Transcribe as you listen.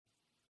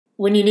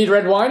When you need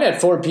red wine at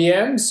 4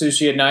 p.m.,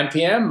 sushi at 9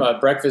 p.m., a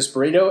breakfast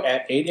burrito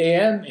at 8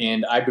 a.m.,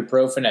 and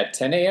ibuprofen at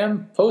 10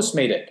 a.m.,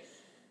 Postmate it.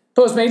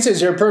 Postmates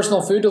is your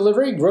personal food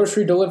delivery,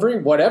 grocery delivery,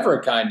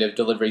 whatever kind of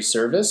delivery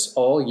service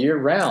all year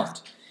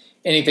round.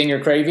 Anything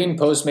you're craving,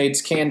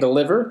 Postmates can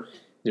deliver.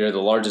 They're the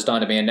largest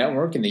on-demand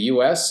network in the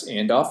U.S.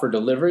 and offer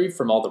delivery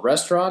from all the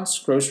restaurants,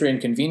 grocery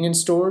and convenience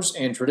stores,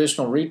 and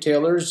traditional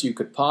retailers you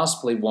could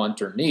possibly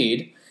want or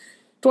need.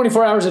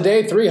 24 hours a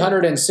day,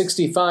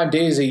 365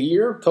 days a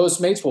year,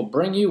 Postmates will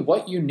bring you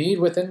what you need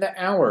within the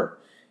hour.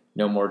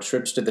 No more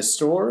trips to the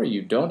store.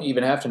 You don't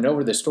even have to know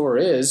where the store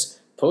is.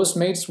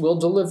 Postmates will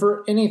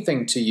deliver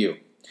anything to you.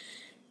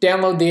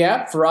 Download the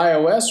app for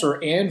iOS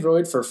or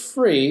Android for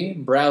free,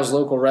 browse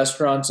local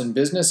restaurants and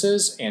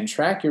businesses, and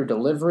track your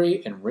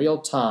delivery in real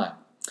time.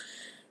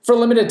 For a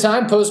limited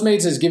time,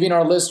 Postmates is giving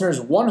our listeners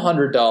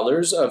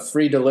 $100 of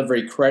free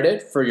delivery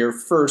credit for your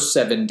first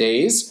 7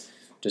 days.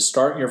 To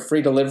start your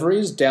free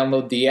deliveries,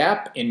 download the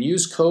app and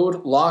use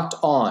code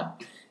LOCKEDON.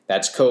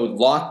 That's code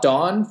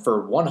LOCKEDON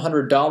for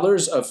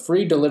 $100 of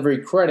free delivery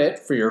credit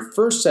for your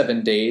first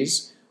 7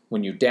 days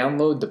when you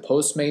download the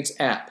Postmates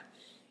app.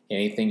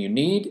 Anything you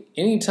need,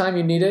 anytime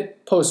you need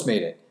it,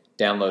 Postmate it.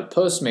 Download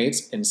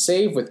Postmates and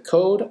save with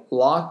code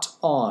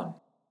LOCKEDON.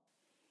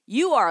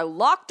 You are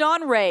Locked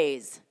On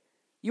Rays,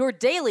 your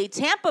daily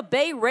Tampa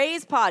Bay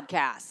Rays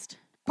podcast.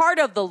 Part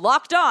of the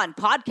Locked On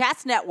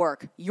Podcast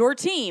Network, your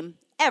team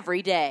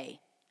every day.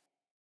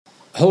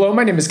 Hello,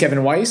 my name is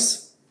Kevin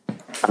Weiss.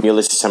 I'm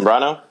Ulysses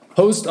Sembrano,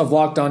 host of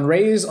Locked On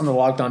Rays on the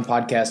Locked On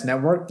Podcast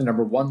Network, the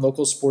 #1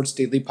 local sports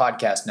daily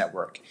podcast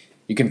network.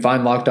 You can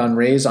find Locked On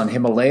Rays on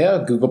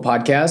Himalaya, Google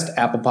Podcast,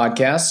 Apple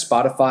Podcasts,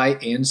 Spotify,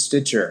 and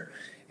Stitcher.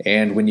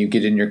 And when you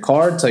get in your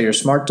car, tell your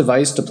smart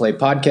device to play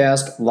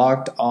podcast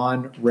Locked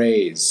On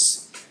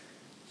Rays.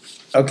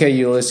 Okay,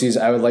 Ulysses,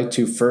 I would like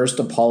to first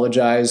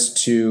apologize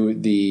to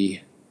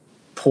the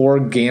poor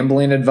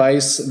gambling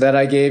advice that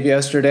I gave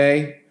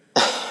yesterday.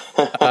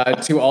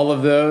 To all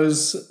of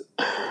those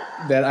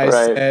that I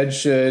said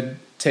should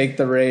take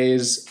the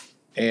Rays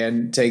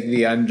and take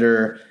the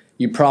under.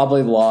 You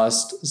probably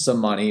lost some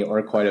money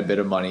or quite a bit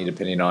of money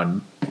depending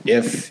on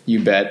if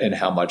you bet and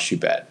how much you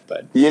bet.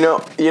 But you know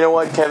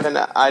what, Kevin?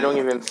 I don't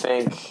even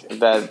think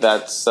that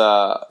that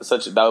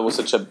was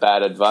such a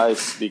bad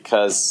advice,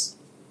 because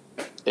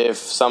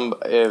if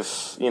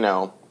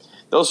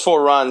those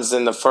 4 runs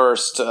in the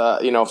first,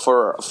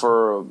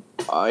 for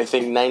I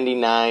think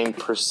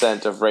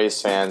 99% of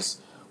Rays fans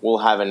will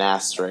have an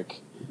asterisk,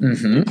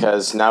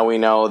 because now we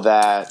know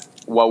that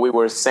what we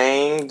were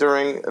saying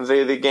during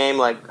the game,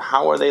 like,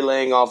 how are they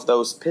laying off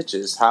those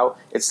pitches? How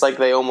it's like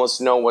they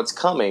almost know what's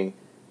coming.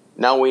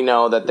 Now we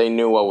know that they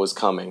knew what was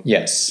coming.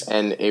 Yes,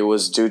 and it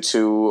was due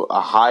to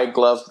a high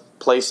glove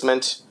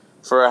placement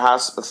for a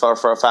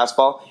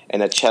fastball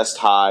and a chest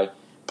high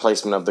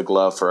placement of the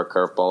glove for a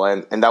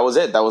curveball, and that was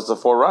it. That was the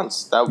 4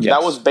 runs.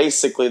 That was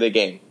basically the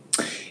game.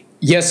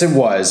 Yes, it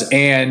was,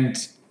 and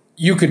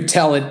you could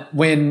tell it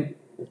when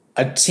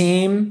a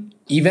team,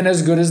 even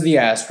as good as the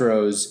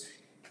Astros,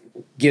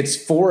 gets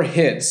 4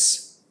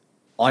 hits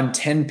on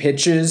 10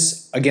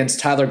 pitches against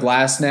Tyler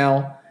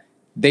Glasnow,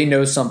 they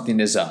know something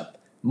is up.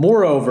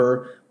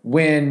 Moreover,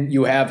 when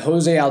you have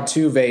Jose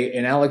Altuve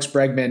and Alex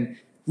Bregman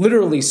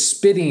literally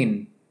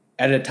spitting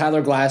at a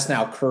Tyler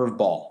Glasnow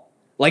curveball,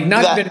 like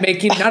not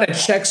a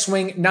check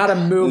swing, not a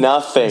move,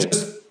 nothing,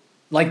 just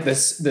like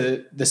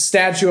the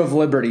Statue of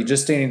Liberty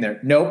just standing there.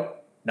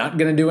 Nope. Not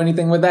going to do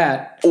anything with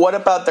that. What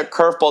about the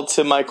curveball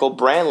to Michael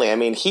Brantley? I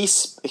mean, he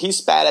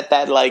spat at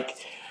that like,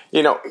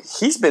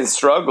 he's been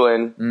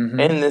struggling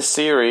in this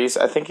series.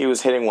 I think he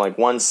was hitting like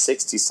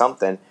 160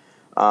 something.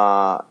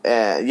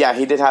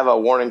 He did have a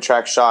warning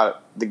track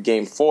shot the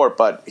game 4,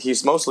 but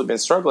he's mostly been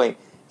struggling.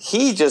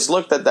 He just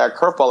looked at that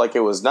curveball like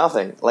it was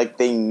nothing, like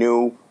they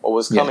knew what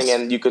was coming. Yes.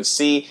 And you could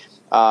see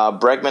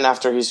Bregman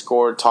after he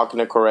scored talking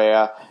to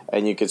Correa,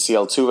 and you could see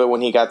Altuve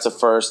when he got to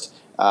first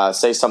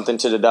say something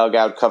to the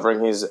dugout,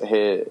 covering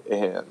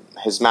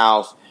his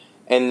mouth.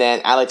 And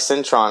then Alex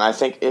Cintron, I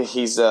think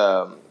he's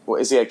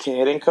is he a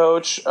hitting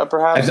coach,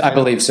 perhaps? I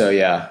believe so,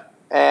 yeah.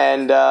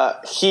 And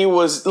he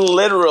was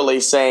literally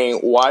saying,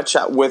 "Watch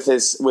out," with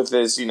his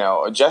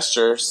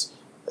gestures,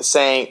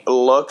 saying,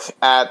 "Look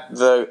at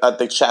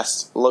the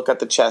chest. Look at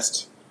the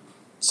chest."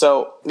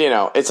 So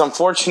it's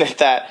unfortunate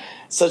that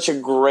such a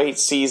great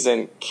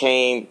season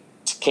came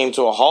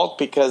to a halt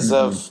because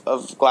of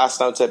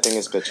Glasnow tipping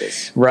his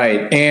pitches.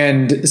 Right.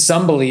 And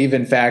some believe,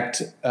 in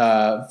fact,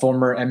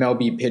 former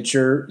MLB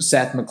pitcher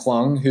Seth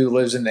McClung, who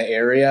lives in the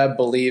area,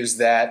 believes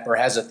that, or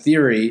has a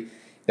theory,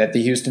 that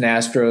the Houston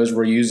Astros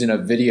were using a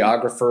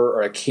videographer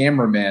or a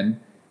cameraman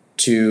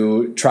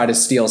to try to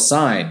steal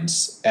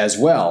signs as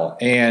well.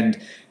 And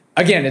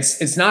again,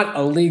 it's not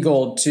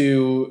illegal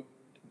to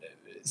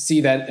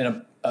see that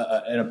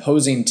an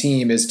opposing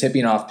team is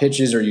tipping off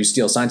pitches or you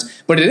steal signs,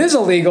 but it is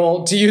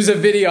illegal to use a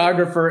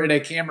videographer and a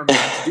cameraman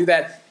to do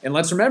that. And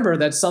let's remember,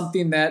 that's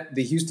something that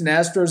the Houston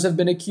Astros have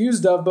been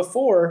accused of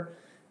before.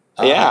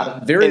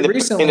 Very in the,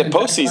 recently in the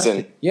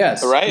postseason.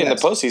 Yes, right, yes. in the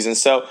postseason.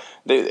 So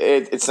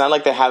it's not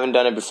like they haven't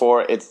done it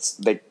before. It's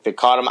they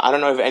caught him. I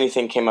don't know if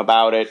anything came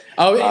about it.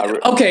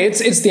 Okay, it's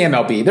the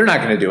MLB. They're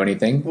not going to do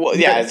anything. Well,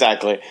 yeah,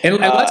 exactly.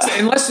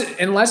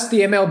 Unless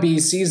the MLB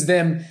sees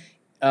them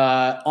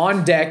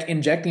on deck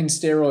injecting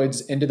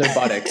steroids into their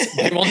buttocks,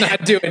 they will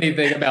not do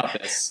anything about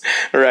this.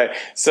 Right.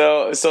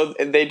 So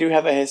they do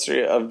have a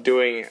history of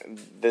doing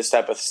this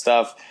type of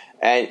stuff,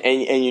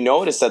 and you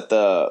notice that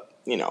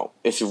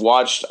if you've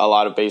watched a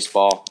lot of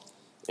baseball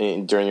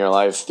during your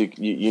life,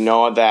 you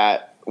know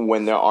that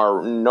when there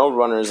are no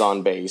runners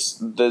on base,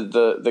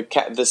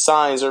 the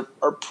signs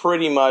are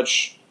pretty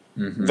much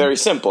very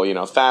simple.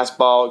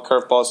 Fastball,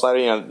 curveball,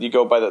 slider. You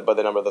go by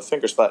the number of the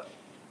fingers, but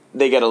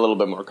they get a little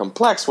bit more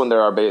complex when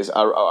there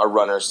are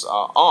runners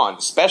on,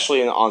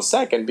 especially on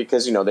second,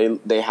 because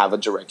they have a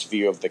direct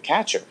view of the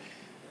catcher.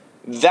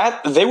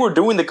 That they were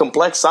doing the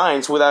complex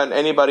signs without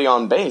anybody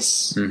on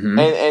base, and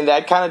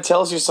that kind of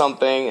tells you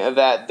something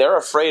that they're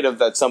afraid of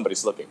that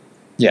somebody's looking.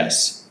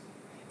 Yes,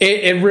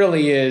 it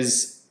really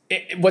is.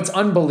 What's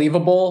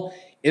unbelievable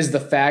is the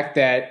fact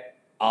that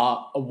a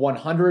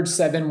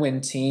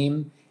 107-win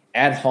team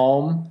at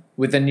home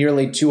with a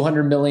nearly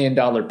 $200 million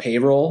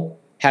payroll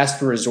has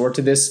to resort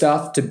to this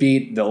stuff to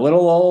beat the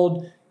little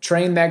old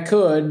train that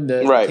could,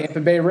 the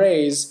Tampa Bay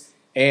Rays.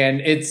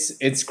 And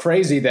it's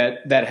crazy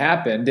that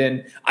happened.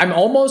 And I'm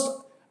almost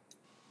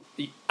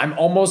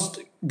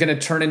going to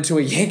turn into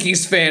a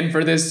Yankees fan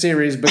for this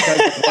series because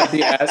of what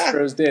the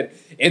Astros did.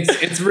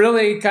 It's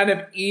really kind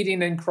of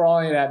eating and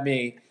crawling at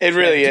me. It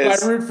really is.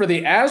 Do I root for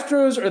the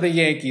Astros or the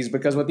Yankees?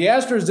 Because what the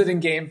Astros did in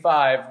Game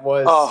 5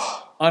 was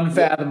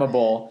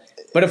unfathomable.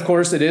 But, of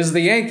course, it is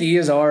the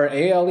Yankees, our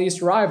AL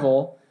East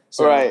rival.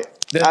 So right.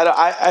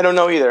 I don't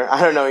know either.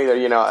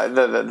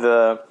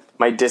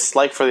 My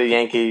dislike for the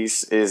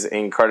Yankees is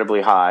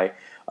incredibly high,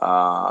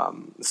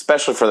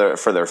 especially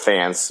for their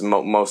fans,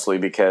 mostly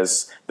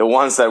because the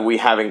ones that we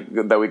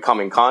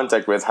come in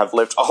contact with have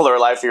lived all their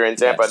life here in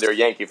Tampa. Yes. They're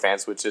Yankee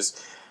fans, which is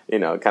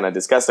kind of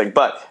disgusting.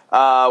 But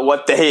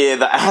what the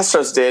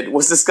Astros did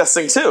was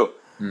disgusting too,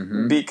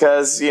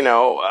 because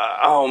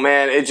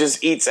it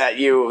just eats at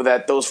you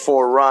that those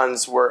 4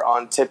 runs were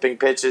on tipping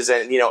pitches,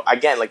 and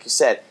again, like you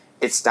said,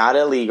 it's not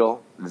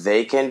illegal.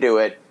 They can do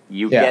it.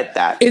 You get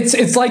that.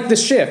 It's like the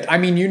shift. I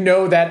mean,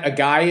 that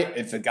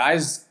if a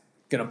guy's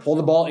going to pull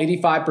the ball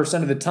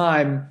 85% of the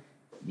time,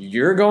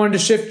 you're going to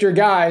shift your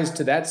guys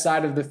to that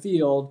side of the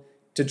field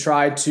to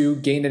try to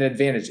gain an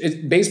advantage.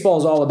 Baseball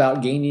is all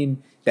about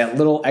gaining that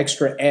little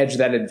extra edge,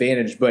 that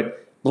advantage,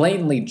 but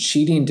blatantly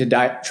cheating to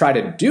try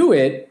to do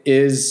it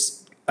is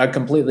a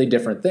completely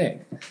different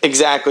thing.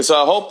 Exactly. So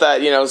I hope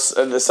that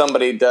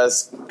somebody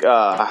does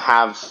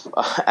have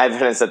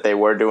evidence that they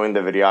were doing the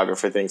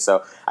videography thing.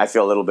 So I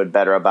feel a little bit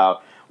better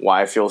about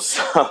why I feel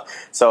so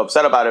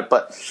upset about it.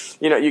 But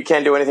you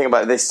can't do anything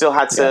about it. They still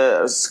had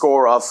to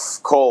score off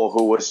Cole,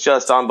 who was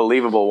just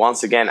unbelievable.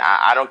 Once again,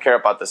 I don't care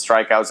about the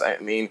strikeouts.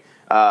 I mean,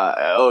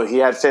 he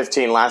had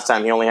 15 last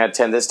time. He only had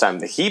 10 this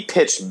time. He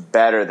pitched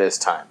better this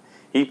time.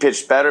 He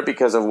pitched better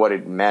because of what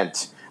it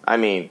meant. I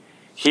mean,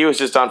 he was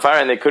just on fire,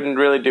 and they couldn't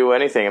really do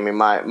anything. I mean,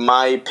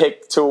 my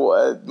pick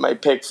for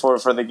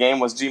the game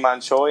was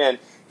Ji-Man Choi, and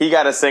he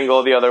got a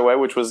single the other way,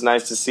 which was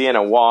nice to see, and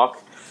a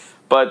walk.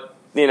 But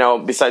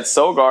besides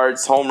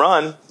Sogard's home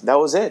run, that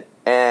was it.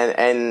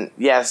 And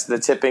yes, the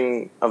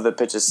tipping of the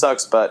pitches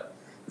sucks, but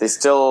they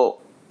still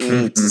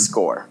need to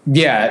score.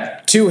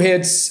 Yeah, 2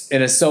 hits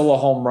and a solo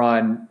home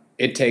run.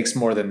 It takes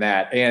more than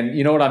that. And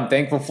you know what I'm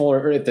thankful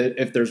for?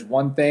 If there's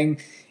one thing,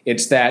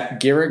 it's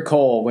that Garrett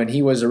Cole, when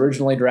he was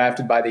originally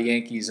drafted by the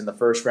Yankees in the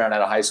first round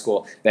out of high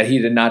school, that he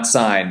did not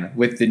sign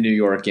with the New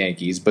York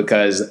Yankees,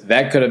 because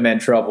that could have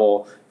meant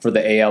trouble for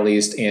the AL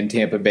East and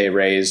Tampa Bay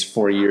Rays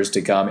for years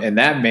to come. And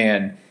that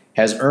man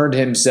has earned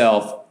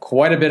himself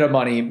quite a bit of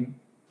money,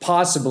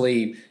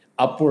 possibly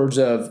upwards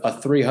of a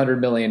 $300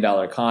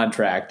 million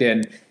contract.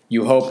 And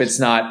you hope it's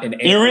not an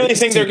AL You really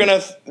East think team.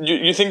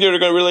 you think they're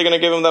really going to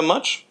give him that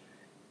much?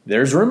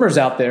 There's rumors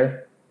out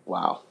there.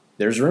 Wow.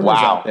 There's rumors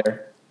out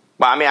there.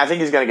 Well, I mean, I think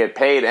he's going to get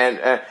paid,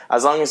 and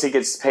as long as he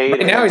gets paid,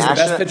 right now he's the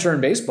best pitcher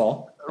in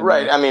baseball.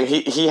 Right. I mean,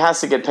 he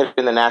has to get paid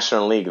in the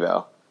National League,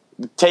 though.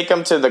 Take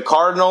him to the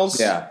Cardinals.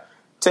 Yeah.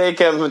 Take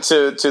him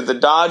to the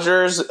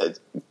Dodgers.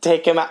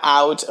 Take him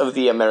out of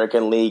the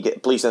American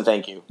League, please and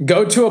thank you.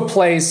 Go to a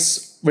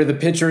place where the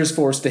pitcher is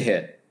forced to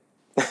hit.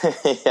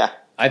 Yeah.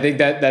 I think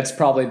that's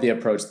probably the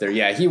approach there.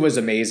 Yeah, he was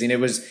amazing. It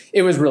was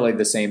really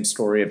the same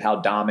story of how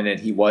dominant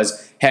he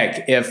was.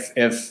 Heck,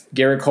 if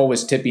Garrett Cole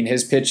was tipping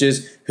his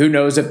pitches, who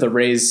knows if the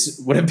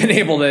Rays would have been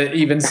able to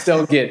even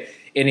still get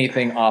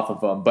anything off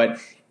of him. But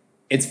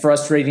it's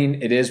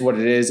frustrating. It is what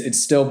it is.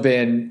 It's still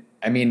been,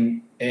 I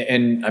mean,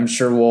 and I'm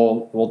sure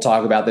we'll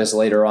talk about this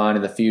later on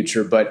in the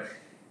future, but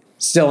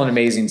still an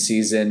amazing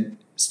season.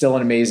 Still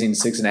an amazing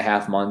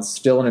 6.5 months.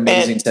 Still an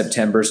amazing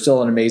September.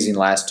 Still an amazing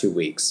last 2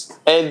 weeks.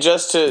 And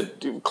just to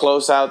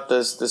close out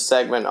this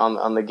segment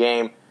on the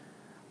game,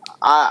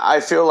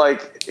 I feel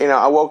like,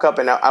 I woke up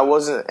and I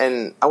wasn't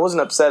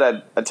upset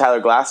at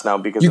Tyler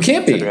Glasnow because you of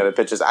can't be the other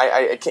pitches.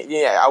 I can't,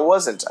 I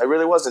wasn't. I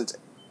really wasn't.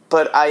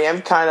 But I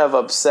am kind of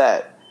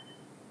upset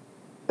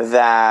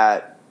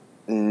that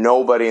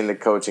nobody in the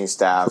coaching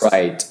staff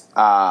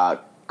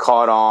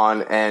caught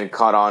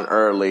on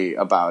early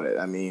about it.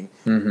 I mean,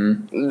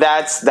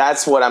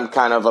 that's what I'm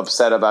kind of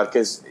upset about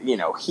because,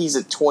 he's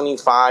a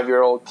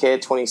 25-year-old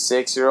kid,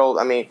 26-year-old.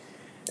 I mean,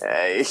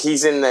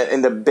 he's in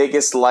the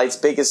biggest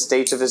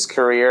stage of his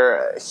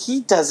career.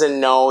 He doesn't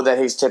know that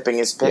he's tipping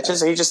his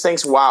pitches. Yeah. He just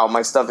thinks, wow,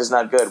 my stuff is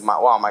not good.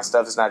 My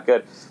stuff is not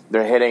good.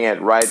 They're hitting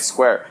it right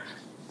square.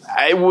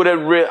 I would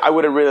have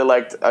really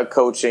liked a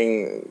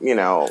coaching,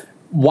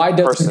 Why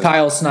doesn't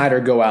Kyle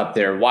Snyder go out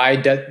there? Why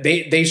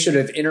they should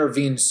have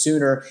intervened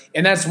sooner?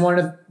 And that's one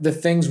of the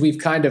things we've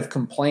kind of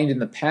complained in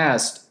the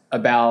past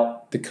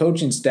about the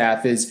coaching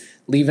staff is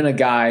leaving a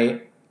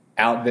guy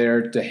out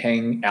there to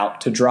hang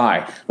out to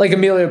dry. Like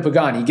Emilio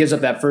Pagan, he gives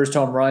up that first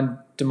home run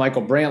to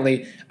Michael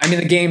Brantley. I mean,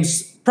 the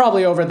game's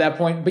probably over at that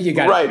point, but you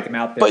got to take him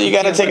out there. But you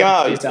got to take him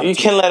out. You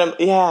can't let him.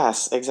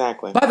 Yes,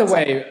 exactly. By the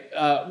way,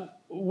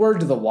 word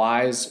to the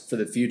wise for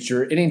the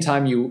future: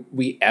 anytime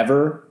we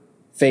ever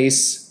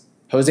face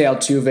Jose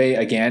Altuve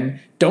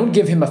again, don't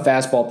give him a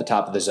fastball at the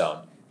top of the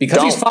zone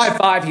because he's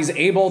 5'5". He's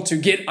able to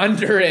get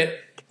under it.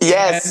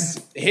 Yes.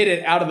 And hit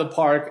it out of the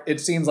park, it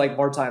seems like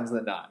more times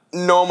than not.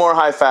 No more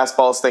high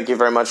fastballs. Thank you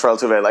very much for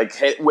Altuve. Like,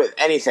 hit with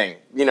anything.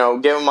 Give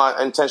him an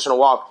intentional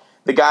walk.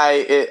 The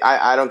guy,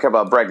 I don't care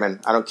about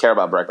Bregman. I don't care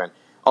about Bregman.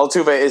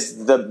 Altuve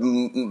is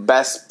the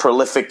best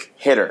prolific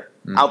hitter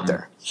out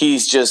there. He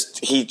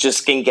just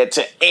can get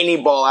to any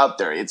ball out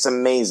there. It's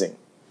amazing.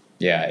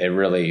 Yeah, it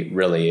really,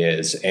 really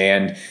is.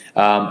 And,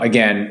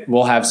 again,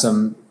 we'll have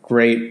some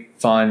great,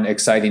 fun,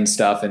 exciting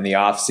stuff in the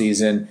off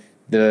season.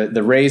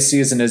 The Rays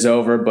season is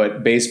over,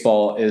 but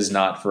baseball is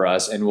not for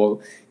us. And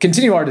we'll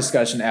continue our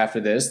discussion after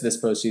this. This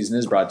postseason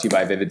is brought to you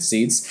by Vivid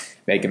Seats.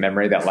 Make a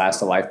memory that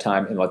lasts a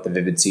lifetime and let the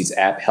Vivid Seats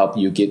app help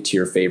you get to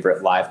your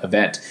favorite live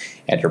event.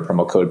 Enter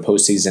promo code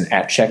postseason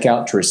at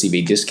checkout to receive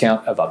a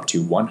discount of up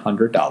to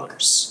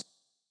 $100.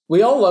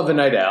 We all love a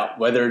night out,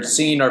 whether it's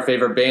seeing our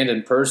favorite band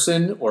in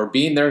person or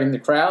being there in the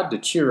crowd to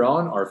cheer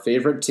on our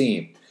favorite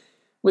team.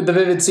 With the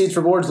Vivid Seats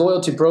Rewards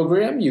loyalty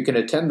program, you can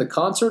attend the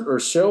concert or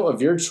show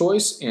of your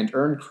choice and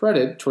earn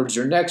credit towards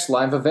your next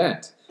live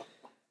event.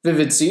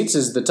 Vivid Seats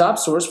is the top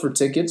source for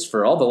tickets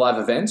for all the live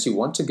events you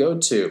want to go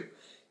to.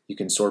 You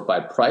can sort by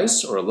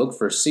price or look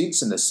for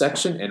seats in the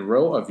section and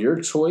row of your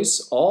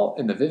choice, all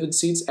in the Vivid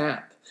Seats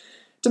app.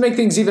 To make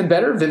things even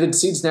better, Vivid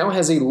Seats now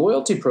has a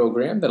loyalty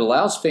program that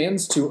allows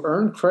fans to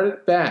earn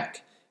credit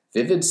back.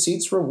 Vivid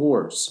Seats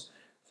Rewards.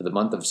 For the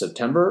month of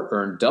September,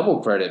 earn double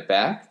credit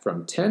back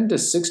from 10 to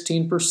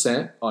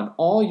 16% on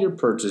all your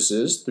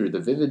purchases through the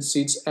Vivid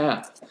Seats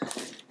app.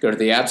 Go to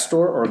the App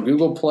Store or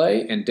Google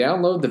Play and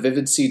download the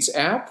Vivid Seats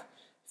app.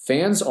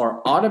 Fans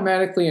are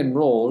automatically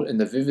enrolled in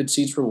the Vivid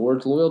Seats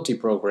Rewards loyalty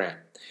program.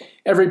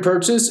 Every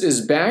purchase is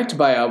backed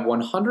by a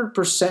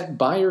 100%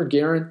 buyer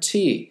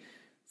guarantee.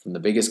 From the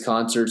biggest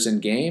concerts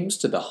and games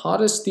to the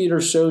hottest theater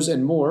shows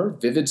and more,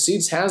 Vivid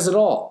Seats has it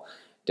all.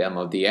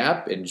 Download the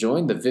app and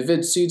join the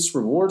Vivid Seats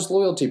Rewards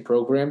loyalty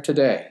program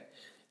today.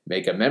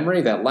 Make a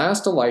memory that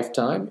lasts a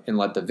lifetime and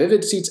let the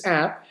Vivid Seats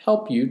app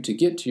help you to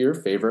get to your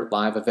favorite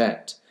live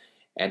event.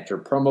 Enter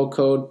promo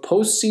code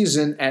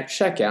POSTSEASON at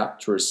checkout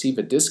to receive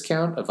a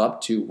discount of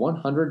up to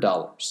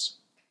 $100.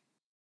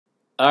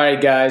 All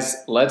right, guys,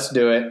 let's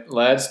do it.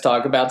 Let's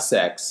talk about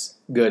sex.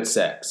 Good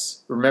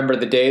sex. Remember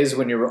the days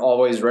when you were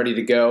always ready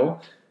to go?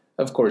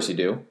 Of course you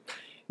do.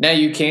 Now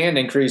you can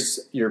increase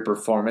your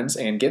performance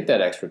and get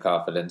that extra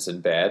confidence in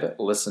bed.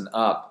 Listen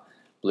up.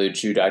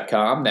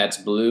 BlueChew.com, that's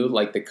blue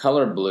like the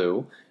color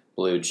blue.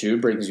 Blue Chew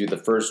brings you the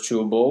first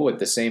chewable with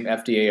the same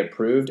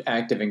FDA-approved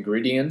active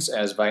ingredients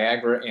as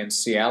Viagra and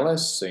Cialis,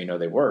 so you know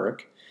they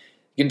work.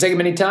 You can take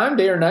them anytime,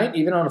 day or night,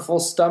 even on a full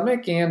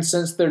stomach, and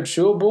since they're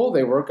chewable,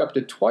 they work up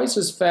to twice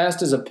as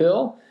fast as a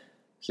pill,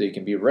 so you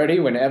can be ready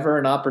whenever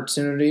an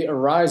opportunity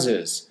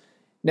arises.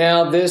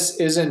 Now, this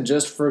isn't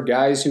just for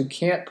guys who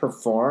can't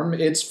perform.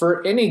 It's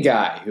for any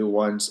guy who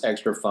wants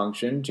extra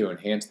function to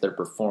enhance their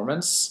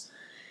performance.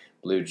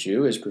 Blue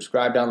Chew is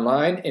prescribed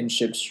online and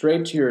shipped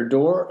straight to your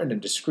door in a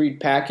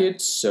discreet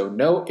package, so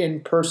no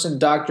in-person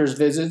doctor's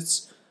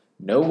visits,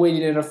 no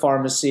waiting in a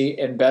pharmacy,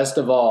 and best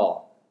of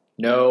all,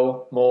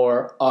 no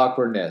more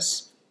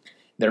awkwardness.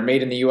 They're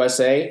made in the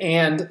USA,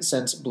 and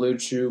since Blue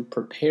Chew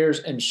prepares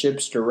and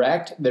ships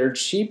direct, they're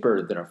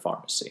cheaper than a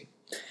pharmacy.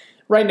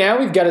 Right now,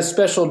 we've got a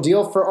special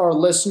deal for our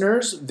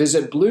listeners.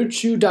 Visit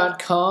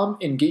BlueChew.com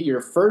and get your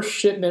first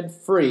shipment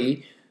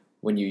free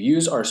when you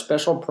use our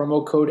special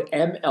promo code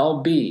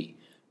MLB.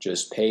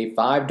 Just pay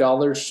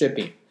 $5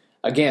 shipping.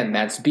 Again,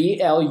 that's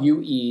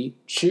BLUE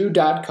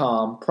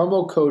Chew.com,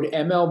 promo code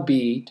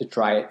MLB to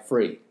try it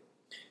free.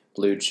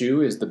 Blue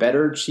Chew is the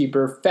better,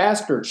 cheaper,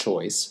 faster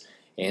choice,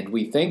 and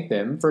we thank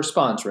them for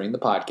sponsoring the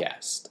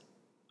podcast.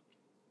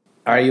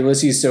 All right,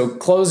 Ulysses, so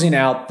closing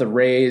out the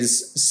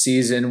Rays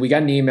season, we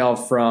got an email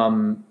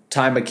from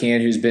Ty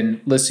McCann, who's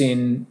been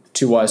listening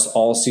to us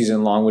all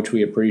season long, which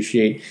we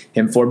appreciate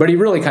him for. But he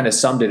really kind of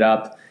summed it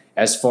up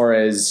as far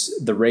as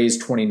the Rays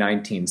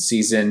 2019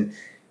 season.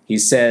 He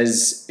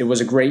says, it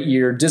was a great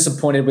year,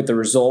 disappointed with the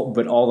result,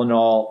 but all in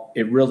all,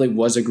 it really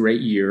was a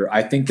great year.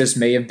 I think this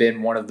may have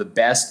been one of the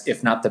best,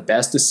 if not the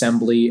best,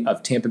 assembly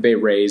of Tampa Bay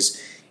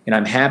Rays, and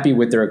I'm happy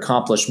with their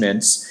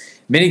accomplishments.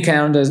 Many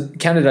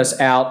counted us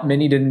out.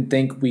 Many didn't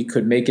think we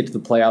could make it to the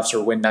playoffs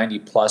or win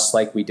 90-plus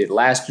like we did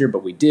last year,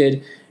 but we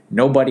did.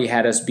 Nobody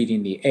had us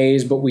beating the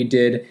A's, but we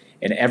did,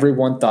 and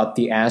everyone thought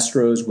the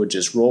Astros would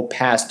just roll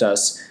past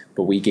us,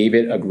 but we gave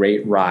it a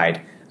great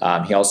ride.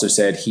 He also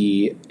said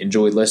he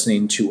enjoyed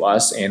listening to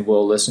us and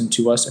will listen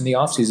to us in the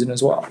offseason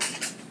as well.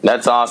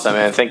 That's awesome,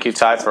 and thank you,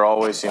 Ty, for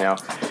always,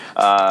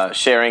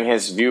 sharing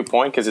his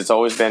viewpoint, because it's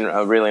always been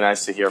really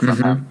nice to hear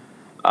from him.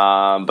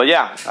 But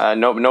yeah,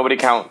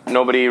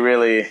 nobody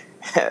really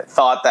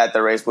thought that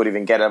the Rays would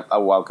even get a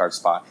wild card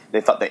spot.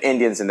 They thought the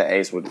Indians and the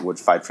A's would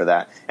fight for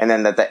that, and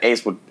then that the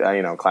A's would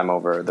climb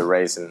over the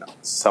Rays and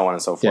so on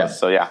and so forth. Yeah.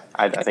 So yeah,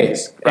 I think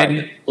he's right.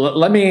 And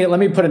let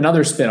me put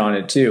another spin on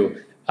it too.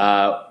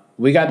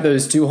 We got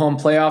those 2 home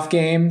playoff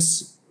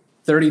games,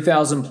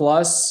 30,000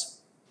 plus.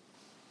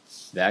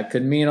 That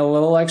could mean a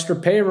little extra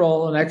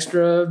payroll, an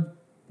extra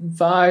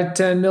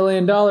 $5-10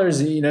 million.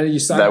 You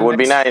sign that would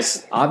be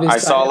nice. I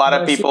saw a lot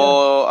of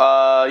people,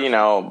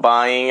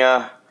 buying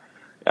at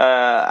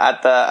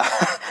the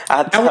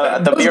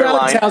beer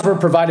line. Towels were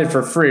provided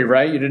for free,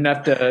 right? You didn't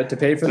have to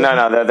pay for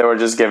them? No, they were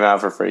just given out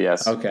for free.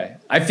 Yes. Okay.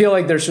 I feel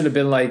like there should have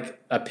been like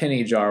a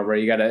penny jar where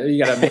you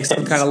gotta make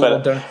some kind of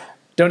little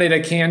donate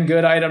a canned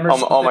good item or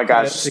something. Oh my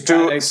gosh,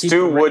 Stu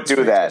would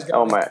do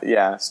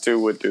that. Stu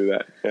would do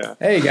that. Yeah.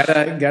 Hey,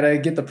 gotta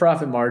get the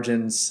profit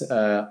margins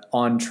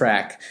on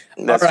track.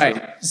 That's all right.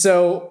 true.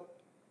 So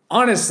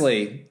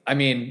honestly, I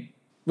mean,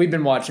 we've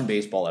been watching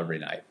baseball every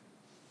night.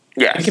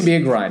 Yeah, it can be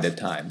a grind at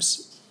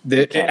times.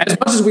 As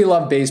much as we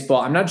love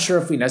baseball, I'm not sure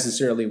if we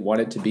necessarily want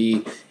it to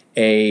be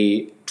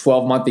a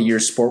 12-month-a-year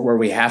sport where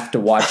we have to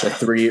watch a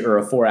 3 or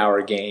a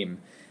 4-hour game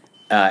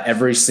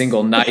every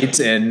single night,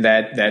 and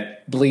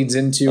that bleeds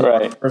into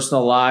our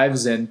personal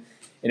lives and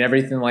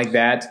everything like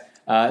that.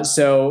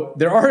 So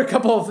there are a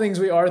couple of things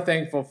we are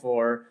thankful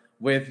for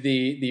with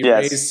the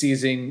Rays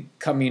season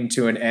coming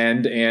to an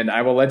end, and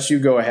I will let you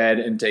go ahead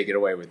and take it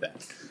away with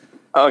that.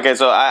 Okay,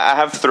 so I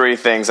have 3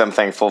 things I'm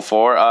thankful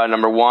for.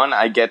 Number 1,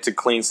 I get to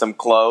clean some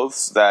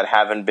clothes that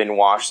haven't been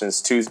washed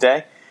since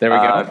Tuesday. There we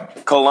go.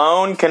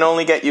 Cologne can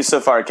only get you so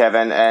far,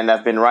 Kevin, and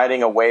I've been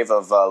riding a wave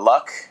of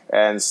luck,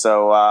 and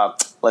so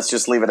let's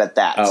just leave it at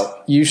that.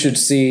 Oh, you should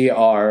see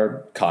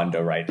our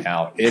condo right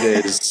now. It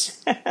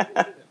is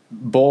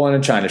bull in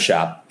a china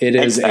shop. It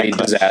is a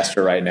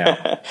disaster right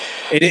now.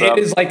 It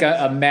is like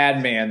a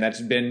madman that's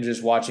been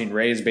just watching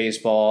Rays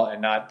baseball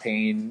and not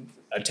paying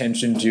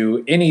attention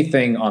to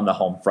anything on the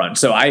home front.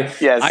 So I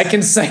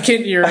can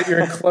second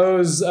your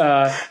clothes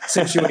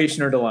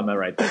situation or dilemma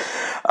right there.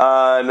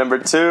 Number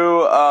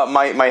 2,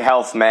 my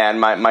health, man.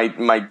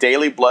 My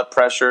daily blood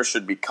pressure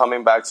should be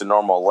coming back to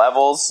normal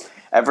levels.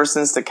 Ever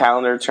since the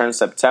calendar turned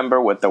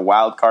September with the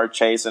wild card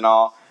chase and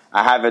all,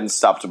 I haven't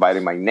stopped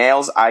biting my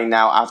nails. I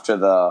now, after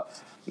the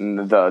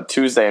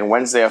Tuesday and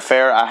Wednesday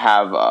affair, I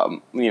have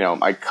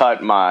I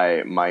cut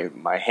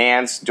my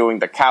hands doing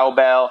the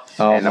cowbell,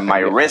 and my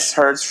wrist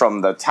hurts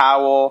from the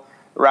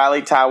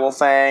rally towel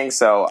thing.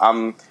 So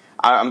I'm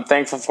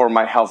thankful for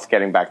my health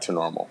getting back to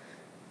normal.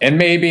 And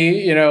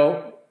maybe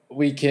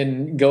we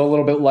can go a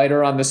little bit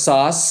lighter on the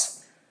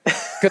sauce,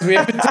 because we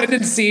have a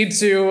tendency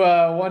to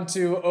want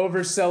to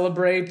over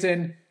celebrate,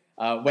 and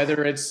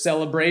whether it's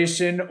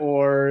celebration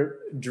or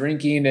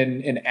drinking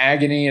in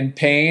agony and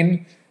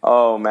pain.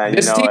 Oh man,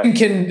 this team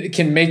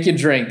can make you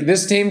drink.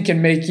 This team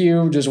can make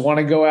you just want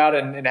to go out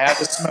and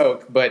have a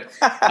smoke. But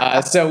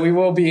so we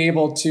will be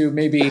able to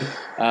maybe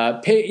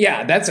pay.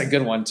 Yeah, that's a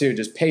good one too.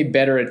 Just pay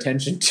better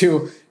attention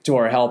to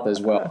our health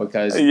as well,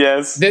 because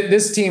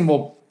this team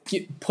will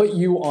put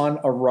you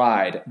on a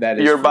ride. That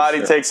is, your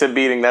body takes a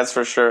beating. That's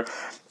for sure.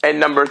 And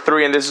number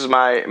 3, and this is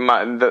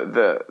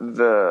the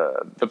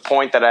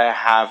point that I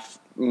have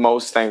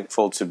most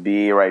thankful to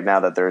be right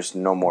now, that there's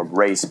no more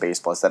Rays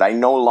baseball, is that I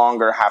no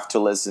longer have to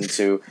listen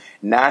to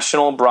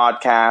national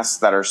broadcasts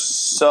that are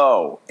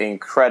so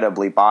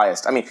incredibly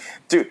biased. I mean,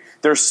 dude,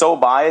 they're so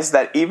biased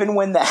that even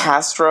when the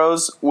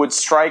Astros would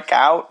strike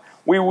out,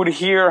 we would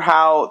hear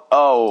how,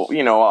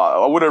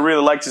 I would have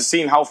really liked to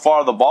see how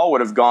far the ball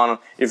would have gone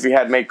if he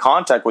had made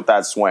contact with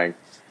that swing.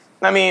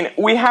 I mean,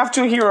 we have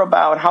to hear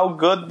about how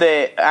good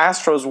the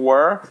Astros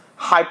were,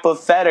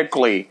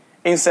 hypothetically,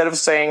 instead of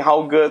saying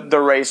how good the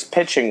Rays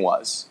pitching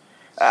was.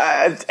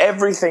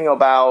 Everything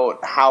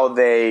about how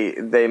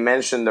they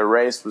mentioned the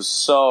Rays was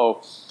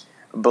so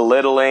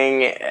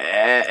belittling.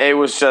 It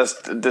was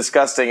just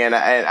disgusting, and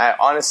I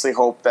honestly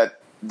hope that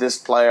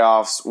this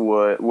playoffs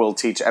will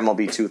teach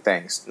MLB 2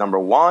 things. Number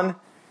 1,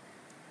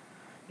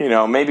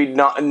 maybe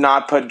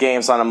not put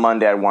games on a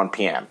Monday at 1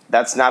 p.m.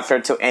 That's not fair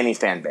to any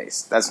fan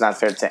base. That's not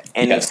fair to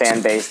any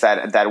fan base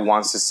that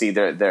wants to see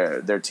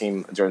their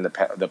team during the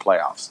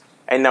playoffs.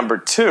 And number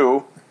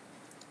 2,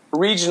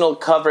 regional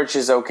coverage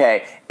is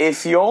okay.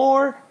 If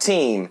your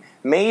team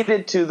made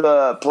it to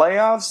the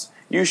playoffs,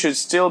 you should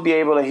still be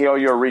able to hear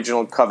your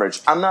regional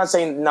coverage. I'm not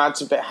saying not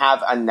to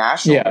have a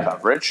national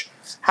coverage.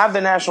 Have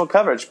the national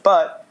coverage.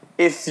 But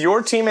if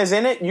your team is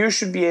in it, you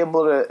should be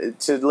able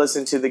to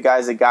listen to the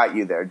guys that got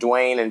you there.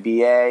 Dwayne and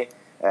B.A.,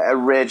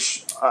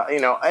 Rich,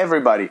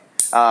 everybody.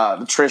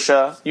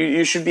 Trisha,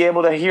 you should be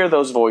able to hear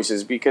those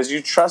voices because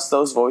you trust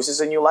those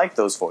voices and you like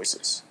those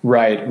voices.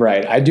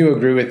 Right. I do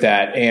agree with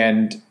that.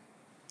 And,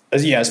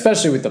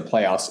 especially with the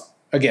playoffs.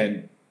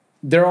 Again,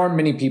 there aren't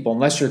many people,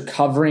 unless you're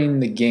covering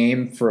the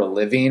game for a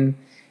living,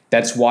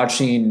 that's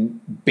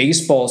watching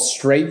baseball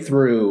straight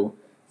through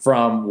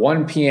from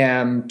 1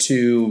 p.m.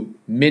 to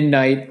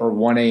midnight or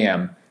 1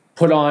 a.m.,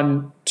 put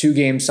on 2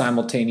 games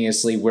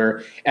simultaneously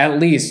where at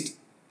least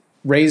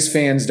Rays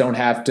fans don't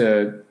have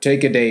to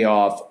take a day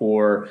off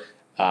or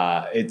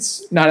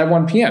it's not at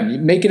 1 p.m. You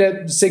make it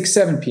at 6,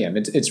 7 p.m.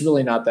 It's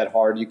really not that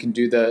hard. You can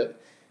do the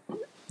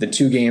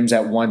 2 games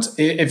at once.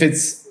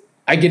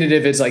 I get it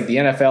if it's like the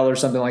NFL or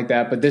something like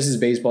that, but this is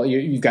baseball.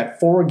 You've got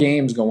 4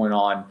 games going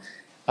on,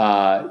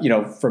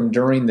 from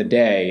during the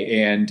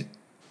day. And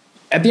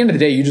at the end of the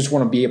day, you just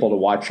want to be able to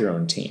watch your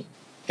own team.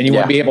 And you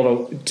want to be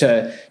able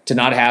to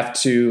not have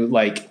to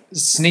like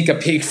sneak a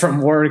peek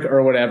from work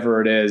or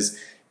whatever it is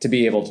to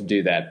be able to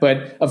do that.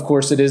 But of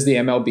course it is the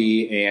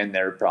MLB and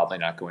they're probably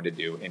not going to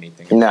do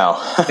anything.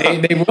 No.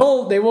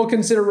 they will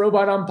consider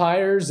robot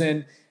umpires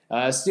and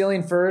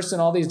stealing first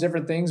and all these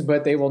different things,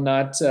 but they will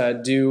not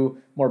do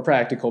more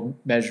practical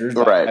measures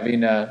by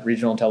having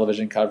regional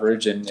television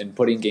coverage and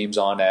putting games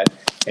on at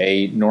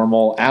a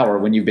normal hour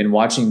when you've been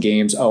watching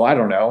games,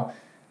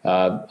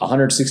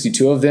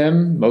 162 of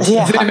them, most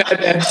of them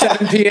at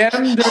 7 p.m.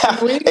 during the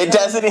week. It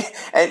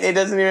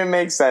doesn't even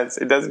make sense.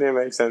 It doesn't even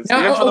make sense.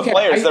 Even for the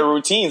players, their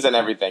routines and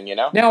everything,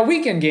 Now, a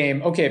weekend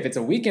game, if it's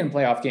a weekend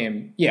playoff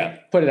game,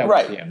 put it at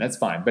 1 p.m. That's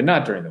fine, but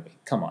not during the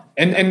week. Come on.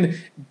 And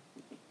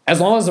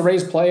as long as the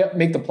Rays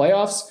make the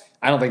playoffs,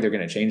 I don't think they're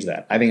going to change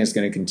that. I think it's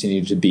going to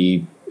continue to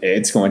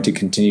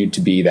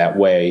be that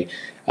way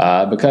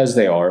because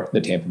they are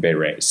the Tampa Bay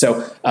Rays.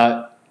 So,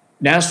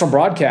 national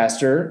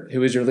broadcaster,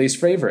 who is your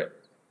least favorite?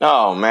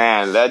 Oh,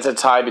 man, that's a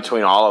tie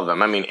between all of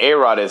them. I mean,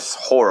 A-Rod is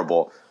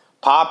horrible.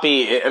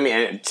 Poppy,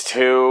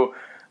 Dontrell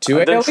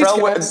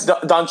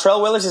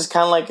Willis is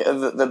kind of like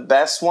the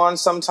best one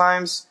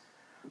sometimes.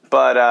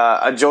 But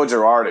Joe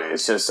Girardi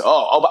is just,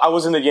 I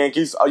was in the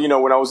Yankees.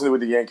 When I was with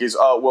the Yankees,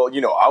 I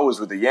was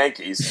with the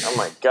Yankees. Oh,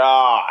 my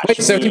gosh.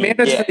 Wait, so you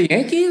managed for the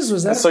Yankees?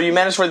 Was that? So you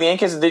managed for the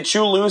Yankees? Did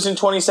you lose in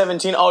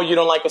 2017? Oh, you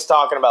don't like us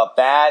talking about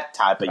that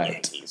type of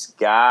Yankees.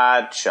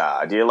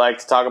 Gotcha. Do you like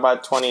to talk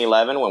about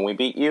 2011 when we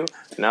beat you?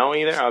 No,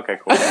 either? Okay,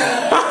 cool.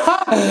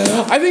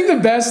 I think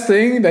the best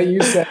thing that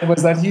you said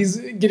was that he's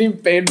getting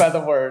paid by the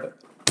word.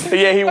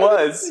 Yeah, he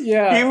was.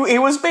 Yeah. He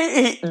was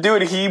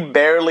dude, he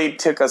barely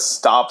took a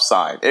stop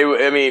sign.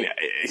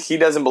 He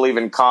doesn't believe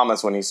in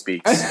commas when he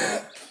speaks.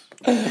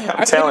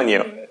 I'm telling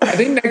you. I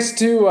think next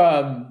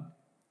to,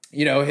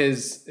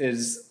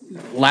 his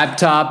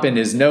laptop and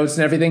his notes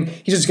and everything,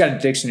 he's just got a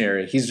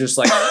dictionary. He's just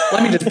like,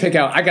 let me just pick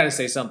out. I got to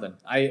say something.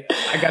 I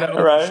got to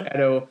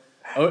overshadow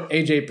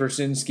AJ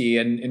Persinski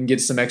and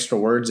get some extra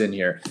words in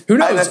here. Who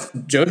knows?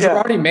 Joe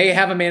Girardi may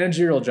have a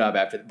managerial job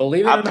after.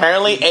 Believe it or not.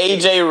 Apparently,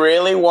 AJ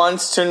really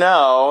wants to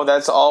know.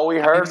 That's all we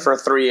heard for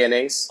 3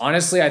 innings.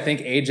 Honestly, I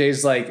think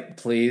AJ's like,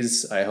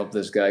 please, I hope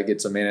this guy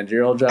gets a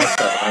managerial job so I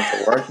don't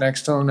have to work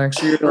next to him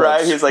next year.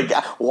 Right? He's like,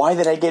 why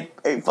did I get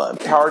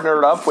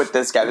partnered up with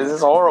this guy? This is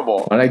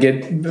horrible. Why did I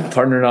get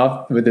partnered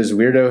up with this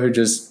weirdo who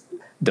just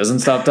doesn't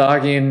stop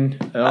talking?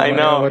 I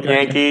know.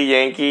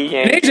 Yankee.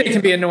 And AJ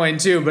can be annoying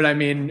too, but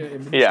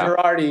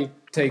Girardi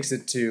takes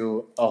it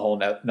to a whole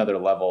nother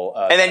level.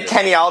 And then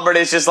Kenny Albert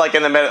is just like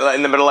in the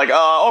middle, like,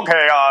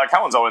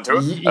 Cowan's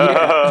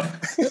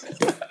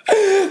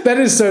 0-2. That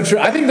is so true.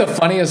 I think the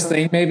funniest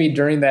thing maybe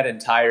during that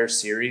entire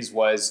series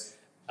was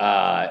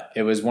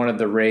it was one of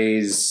the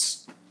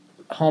Rays'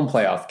 home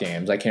playoff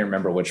games. I can't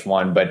remember which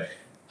one, but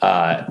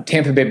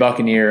Tampa Bay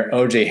Buccaneer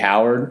O.J.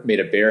 Howard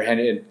made a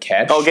barehanded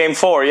catch. Oh, Game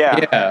 4,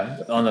 yeah,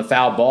 on the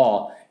foul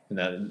ball.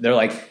 And they're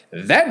like,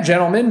 that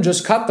gentleman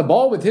just caught the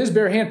ball with his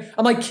bare hand.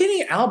 I'm like,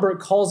 Kenny Albert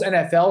calls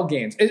NFL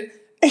games.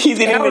 He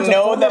didn't even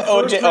know that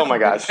O.J. Oh my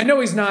gosh! I know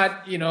he's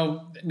not,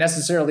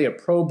 necessarily a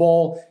Pro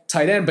Bowl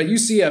tight end, but you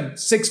see a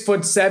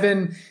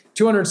 6'7",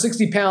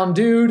 260-pound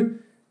dude.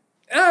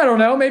 I don't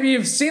know. Maybe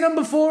you've seen him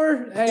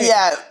before. Hey.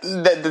 Yeah,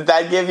 did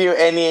that give you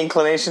any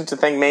inclination to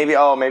think maybe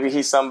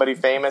he's somebody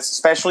famous,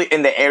 especially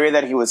in the area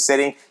that he was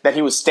standing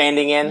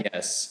in?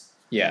 Yes.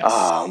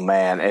 Oh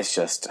man, it's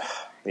just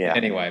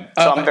Anyway,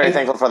 so I'm very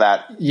thankful for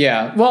that.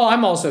 Yeah. Well,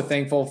 I'm also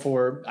thankful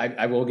for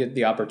I will get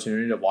the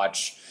opportunity to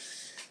watch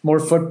more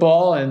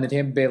football and the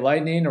Tampa Bay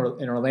Lightning or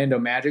in Orlando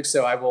Magic.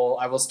 So I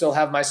will still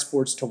have my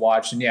sports to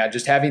watch. And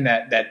just having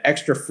that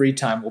extra free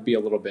time will be a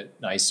little bit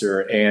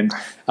nicer. And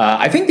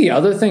I think the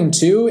other thing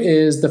too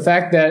is the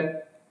fact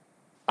that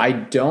I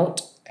do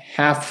not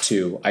have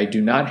to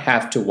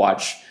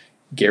watch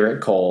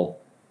Garrett Cole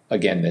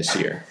again this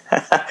year.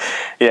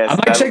 Yes, I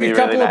might check a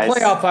couple really of nice.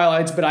 playoff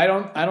highlights, but I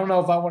don't know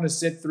if I want to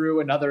sit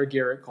through another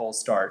Garrett Cole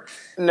start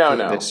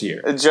this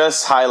year.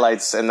 Just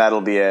highlights, and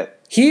that'll be it.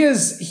 He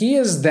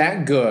is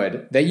that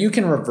good that you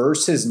can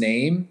reverse his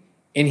name,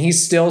 and he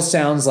still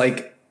sounds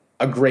like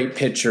a great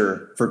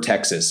pitcher for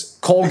Texas.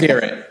 Cole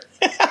Garrett.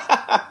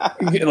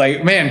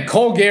 Like, man,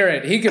 Cole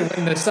Garrett, he could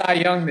win the Cy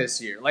Young this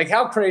year. Like,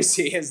 how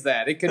crazy is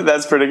that?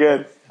 That's pretty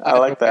good. I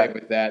like that.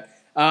 With that.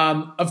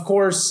 Of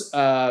course,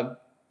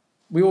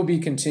 we will be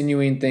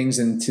continuing things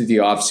into the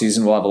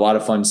offseason. We'll have a lot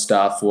of fun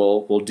stuff.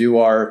 We'll do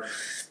our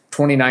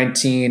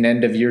 2019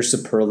 end of year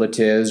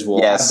superlatives.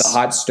 We'll have the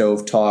hot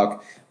stove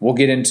talk. We'll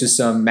get into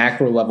some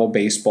macro level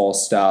baseball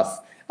stuff.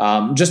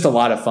 Just a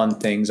lot of fun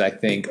things, I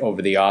think,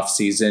 over the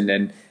offseason.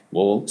 And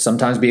we'll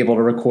sometimes be able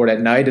to record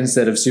at night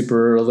instead of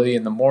super early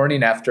in the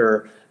morning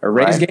after a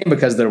Rays game,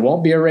 because there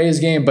won't be a Rays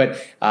game. But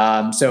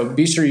so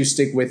be sure you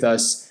stick with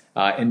us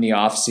in the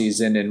off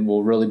season, and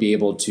we'll really be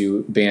able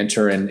to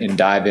banter and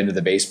dive into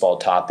the baseball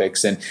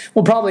topics. And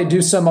we'll probably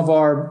do some of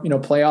our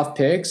playoff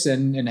picks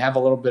and have a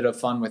little bit of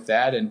fun with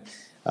that. And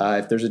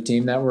if there's a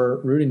team that we're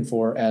rooting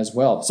for as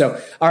well.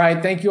 So, all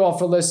right, thank you all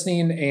for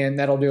listening, and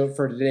that'll do it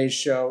for today's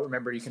show.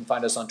 Remember, you can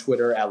find us on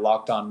Twitter at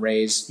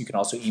LockedOnRays. You can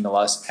also email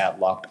us at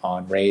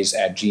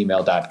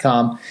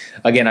lockedonrays@gmail.com.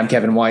 Again, I'm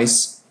Kevin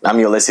Weiss. I'm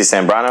Ulysses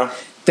Zambrano.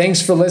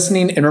 Thanks for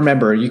listening, and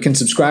remember, you can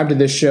subscribe to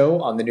this show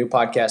on the new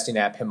podcasting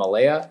app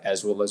Himalaya,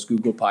 as well as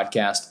Google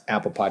Podcast,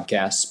 Apple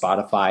Podcasts,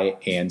 Spotify,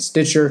 and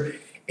Stitcher.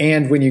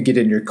 And when you get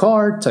in your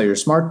car, tell your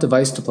smart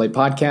device to play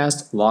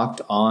podcast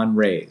Locked On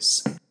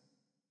Rays.